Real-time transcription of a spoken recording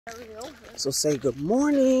So say good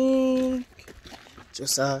morning.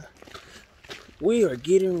 Josiah. We are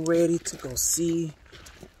getting ready to go see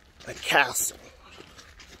a castle.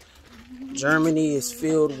 Germany is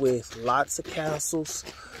filled with lots of castles,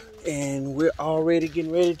 and we're already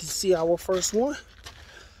getting ready to see our first one.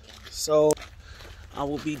 So I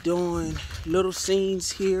will be doing little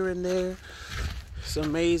scenes here and there. It's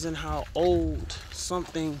amazing how old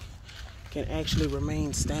something can actually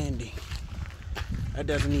remain standing. That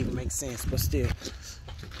doesn't even make sense, but still,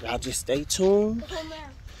 y'all just stay tuned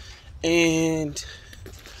and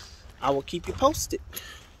I will keep you posted.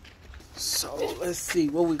 So let's see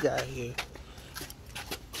what we got here.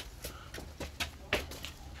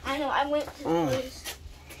 I know, I went to the place.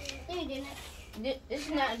 No, you didn't. This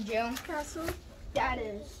is not a jail. Castle? That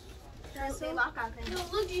is. Castle? No,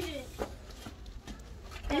 look, you did.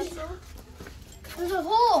 Castle? There's a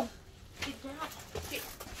hole. Get down.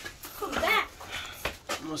 Come back.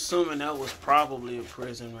 I'm assuming that was probably a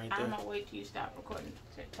prison right there. I'm gonna wait till you stop recording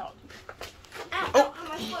to talk to me. Ow,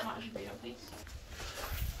 my foot.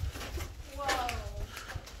 Whoa.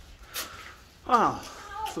 Ah,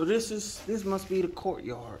 so this must be the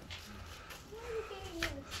courtyard.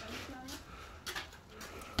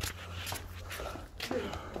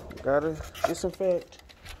 Gotta disinfect.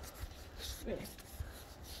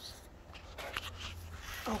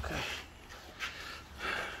 Okay.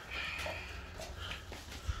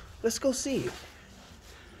 Let's go see it.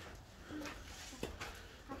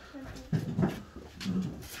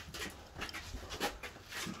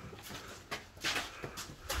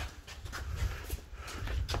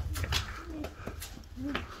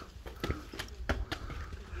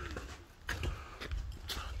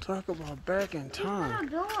 Talk about back in time.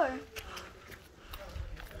 Door.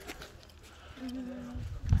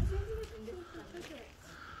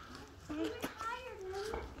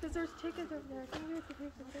 Because there's tickets over there. I think we have to pay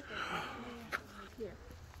for tickets. Here.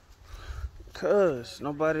 Cause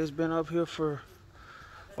nobody's been up here for,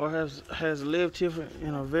 or has lived here for,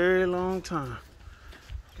 in a very long time.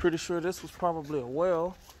 Pretty sure this was probably a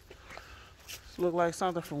well. This looked like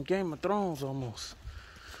something from Game of Thrones almost.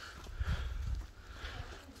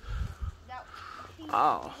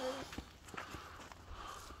 Oh.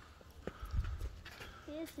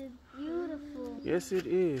 This is beautiful. Yes, it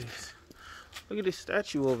is. Look at this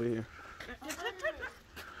statue over here.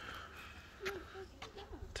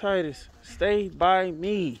 Titus, stay by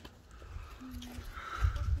me.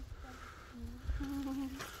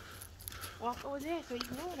 Walk over there so you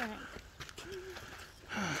know that.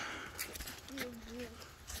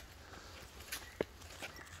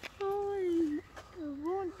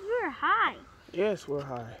 You're high. Yes, we're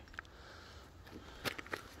high.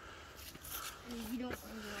 You don't.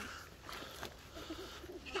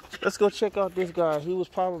 Let's go check out this guy. He was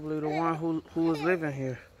probably the one who was living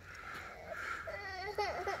here.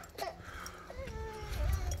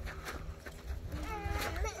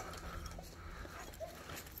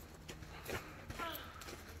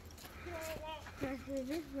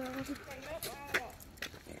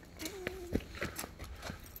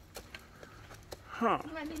 Huh.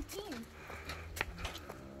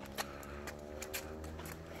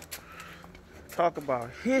 Talk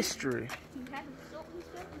about history.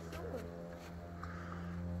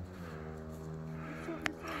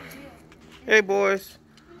 Hey boys,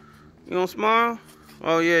 you gonna smile?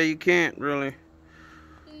 Oh yeah, you can't really.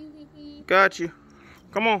 Got you.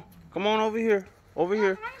 Come on over here. Over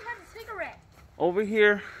here. That lion has a cigarette. Over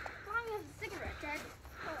here. That lion has a cigarette, Dad.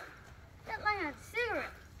 That lion has a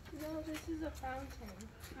cigarette. No, this is a fountain.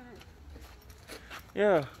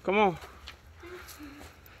 Yeah, come on.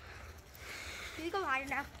 Can you go higher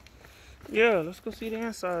now? Yeah, let's go see the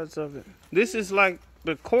insides of it. This is like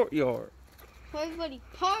the courtyard. Everybody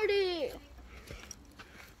party.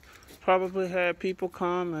 Probably had people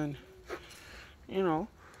come and, you know.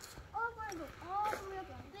 Oh, I want to go all the way up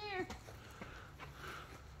there.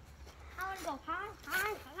 I want to go high.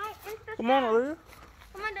 Come on, Olivia.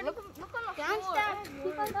 Come on, Daddy. Look on the floor. Downstairs.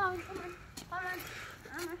 Keep on going. Come on. Come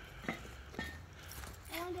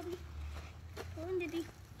on, Daddy. Come on, Daddy.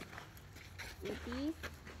 Daddy.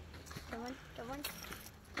 Come on.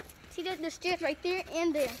 See, there's the stairs right there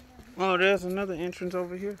and there. Oh, there's another entrance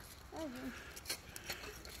over here.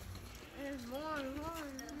 There's more.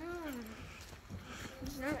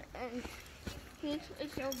 It's not, and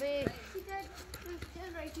it's so big. See, Dad, there's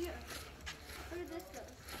stairs right here. Look at this stuff.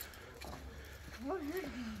 What is it?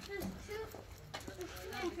 There's two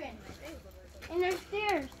entrances. And there's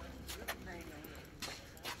stairs.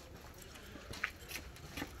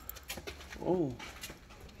 Oh.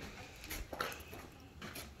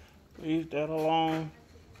 Leave that alone.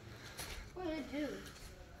 What did it do?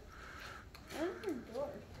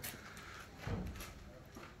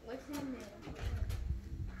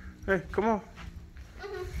 Hey, come on.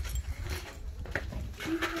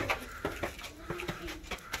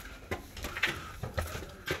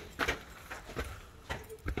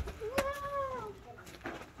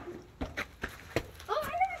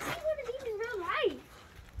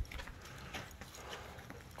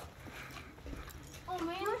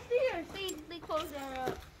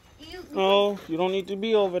 No, you don't need to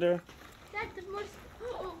be over there. That's the most.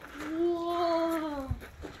 Whoa!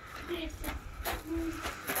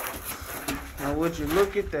 Now, would you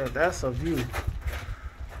look at that? That's a view. Look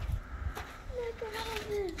at all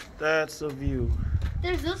this. That's a view.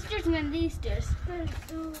 There's those stairs and then these stairs.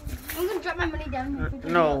 I'm gonna drop my money down here.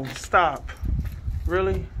 No, stop.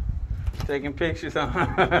 Really? Taking pictures, huh?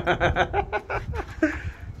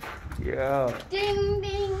 Yeah. Ding,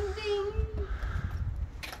 ding, ding.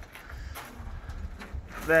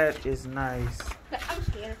 That is nice. I'm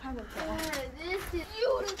scared. I'm gonna fall. This is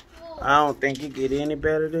beautiful. I don't think it get any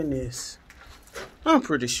better than this. I'm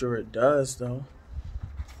pretty sure it does, though.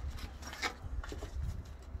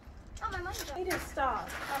 Oh, my money's You need to stop.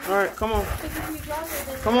 All right, come on. Because if you drop it,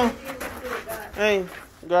 then Come on. you will do it back. Hey,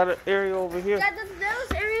 got an area over here. Dad,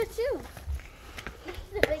 those areas too. This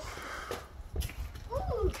is a big.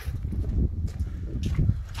 Ooh.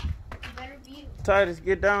 Better view. Titus,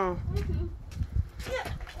 get down.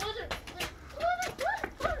 Yeah.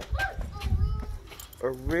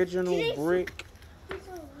 Original brick.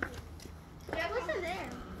 Yeah, what's in there?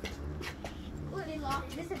 Look, they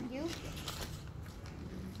locked. This is a view.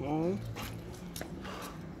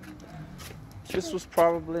 This was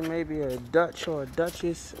probably maybe a Dutch or a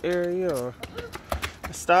Duchess area. Or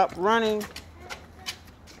stop running. Because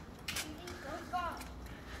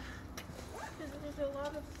there's a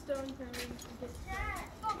lot of stones there. You can get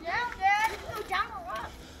Go down, Dad. Go down a lot.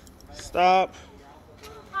 Stop.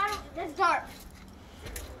 That's dark.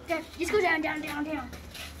 Dad, just go down, down, down, down.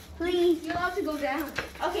 Please. You're allowed to go down.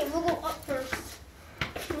 Okay, we'll go up first.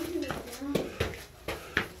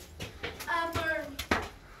 Upper.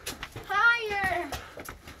 Higher.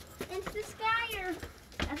 Into the skyer.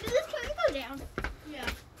 After this, can we go down? Yeah.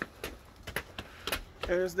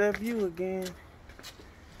 There's that view again.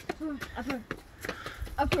 Upper.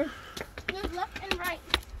 Upper. There's left and right.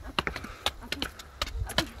 Upper. Upper.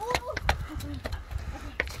 Upper. Ooh. Upper.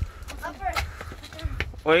 Upper.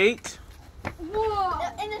 Wait. Whoa.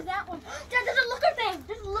 And there's that one. Dad, there's a looker thing.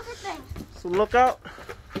 There's a looker thing. So look out.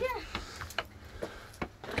 Yeah.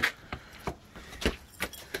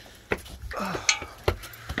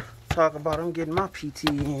 Talk about I'm getting my PT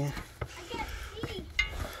in. I can't see.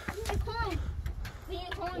 You need a coin. We need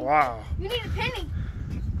a coin. Wow. You need a penny.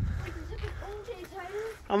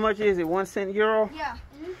 How much is it? 1 cent euro? Yeah.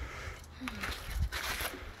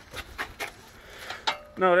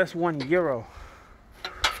 No, that's 1 euro.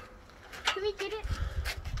 Can we get it?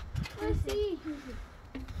 Let's see.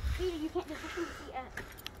 Peter, you can't just see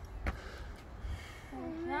it.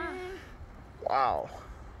 Wow.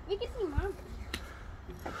 You can see Mom.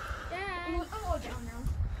 Dad. I'm all down now.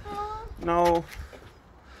 Oh. No.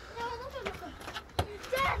 No, look at this.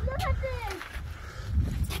 Dad, look at this.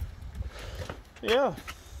 Yeah.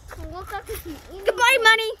 Look at this. Goodbye,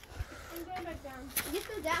 money. I'm going back down. Just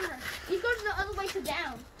go down her. You go to the other way to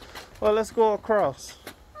down. Well, let's go across.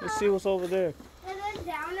 Let's see what's over there. And then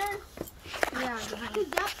down her. Yeah,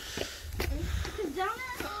 down. Down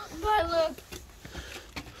her. But look.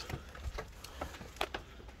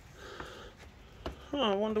 Huh,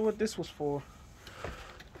 I wonder what this was for.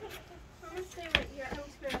 I'm going to stay right here. I'm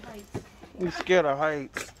scared of heights. You scared of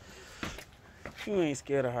heights. You ain't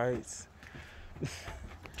scared of heights.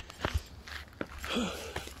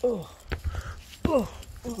 Oh. Oh.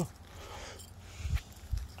 Oh.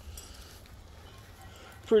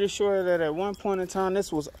 Pretty sure that at one point in time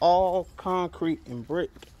this was all concrete and brick.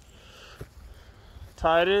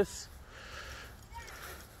 Titus.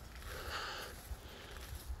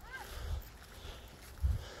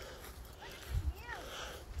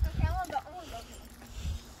 Okay, I want to go.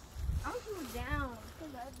 I want to go down.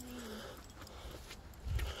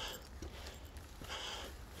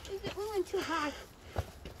 We went too high.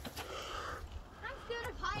 I'm scared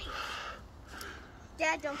of heights.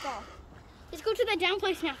 Dad, don't fall. Let's go to the down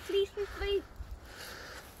place now. Please, please, please.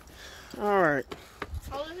 All right.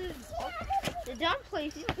 Oh, this is the down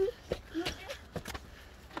place.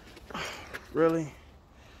 Really?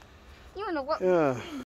 You don't know what. Yeah.